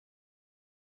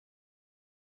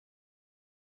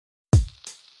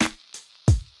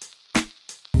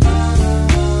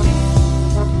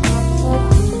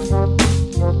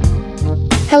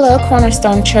Hello,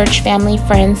 Cornerstone Church family,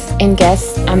 friends, and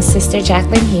guests. I'm Sister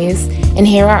Jacqueline Hughes, and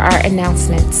here are our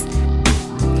announcements.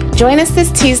 Join us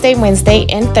this Tuesday, Wednesday,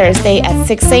 and Thursday at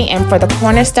 6 a.m. for the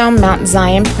Cornerstone Mount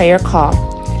Zion prayer call.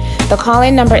 The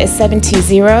call-in number is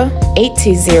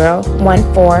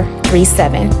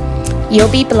 720-820-1437.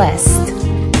 You'll be blessed.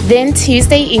 Then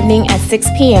Tuesday evening at 6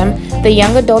 p.m., the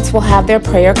young adults will have their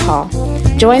prayer call.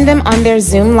 Join them on their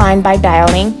Zoom line by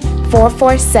dialing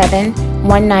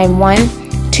 447-191-2457.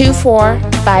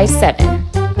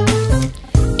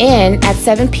 And at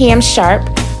 7 p.m. sharp,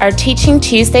 our Teaching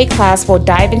Tuesday class will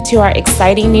dive into our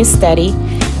exciting new study,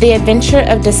 The Adventure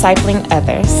of Discipling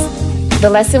Others. The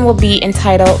lesson will be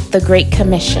entitled The Great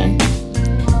Commission.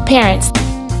 Parents,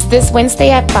 this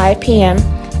Wednesday at 5 p.m.,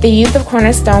 the youth of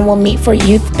Cornerstone will meet for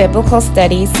youth biblical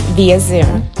studies via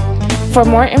Zoom. For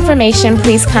more information,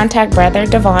 please contact Brother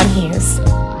Devon Hughes.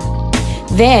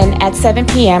 Then, at 7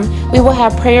 p.m., we will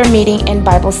have prayer meeting and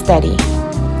Bible study.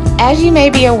 As you may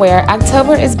be aware,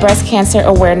 October is Breast Cancer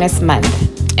Awareness Month.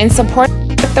 In support,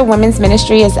 the Women's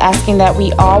Ministry is asking that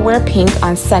we all wear pink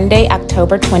on Sunday,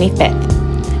 October 25th.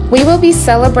 We will be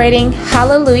celebrating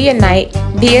Hallelujah Night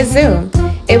via Zoom.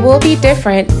 It will be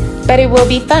different, but it will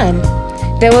be fun.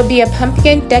 There will be a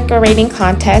pumpkin decorating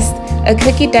contest, a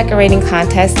cookie decorating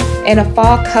contest, and a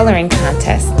fall coloring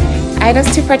contest.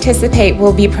 Items to participate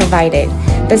will be provided.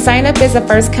 The sign-up is a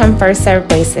first-come, first-served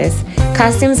basis.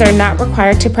 Costumes are not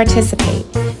required to participate.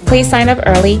 Please sign up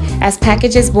early, as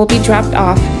packages will be dropped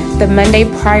off the Monday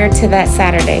prior to that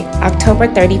Saturday, October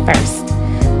 31st.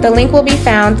 The link will be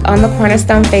found on the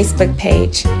Cornerstone Facebook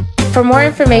page. For more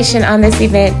information on this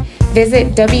event,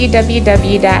 visit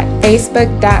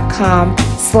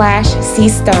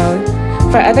www.facebook.com/cstone.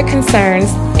 For other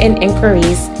concerns and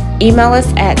inquiries, email us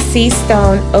at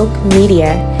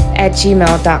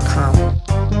cstoneoakmedia@gmail.com.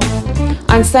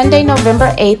 On Sunday,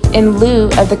 November 8th, in lieu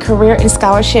of the Career and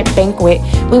Scholarship Banquet,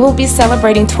 we will be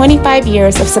celebrating 25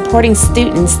 years of supporting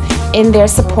students in their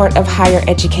support of higher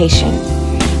education.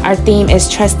 Our theme is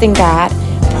Trusting God,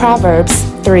 Proverbs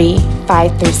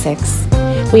 3:5-6.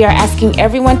 We are asking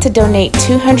everyone to donate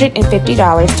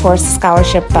 $250 towards the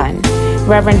scholarship fund.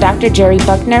 Reverend Dr. Jerry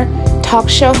Buckner, talk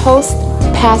show host,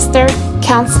 pastor,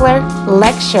 counselor,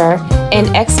 lecturer, and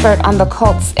expert on the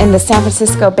cults in the San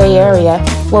Francisco Bay Area,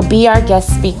 will be our guest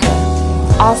speaker.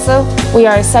 Also, we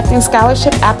are accepting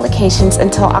scholarship applications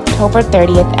until October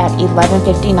 30th at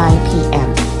 11:59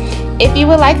 p.m. If you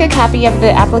would like a copy of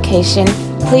the application,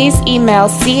 please email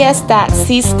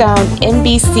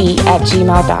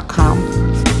cs.cstonenbc@gmail.com.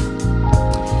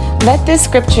 Let this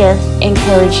scripture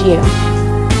encourage you.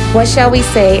 What shall we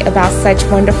say about such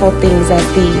wonderful things as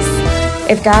these?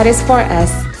 If God is for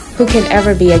us, who can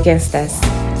ever be against us?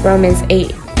 Romans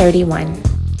 8:31.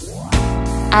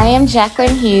 I am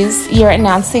Jacqueline Hughes, your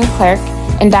announcing clerk,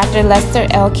 and Dr. Lester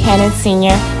L. Cannon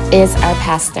Sr. is our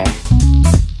pastor.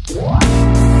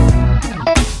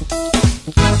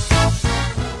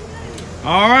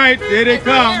 All right, here they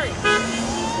come.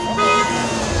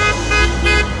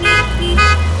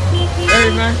 Hey,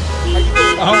 man.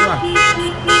 All right.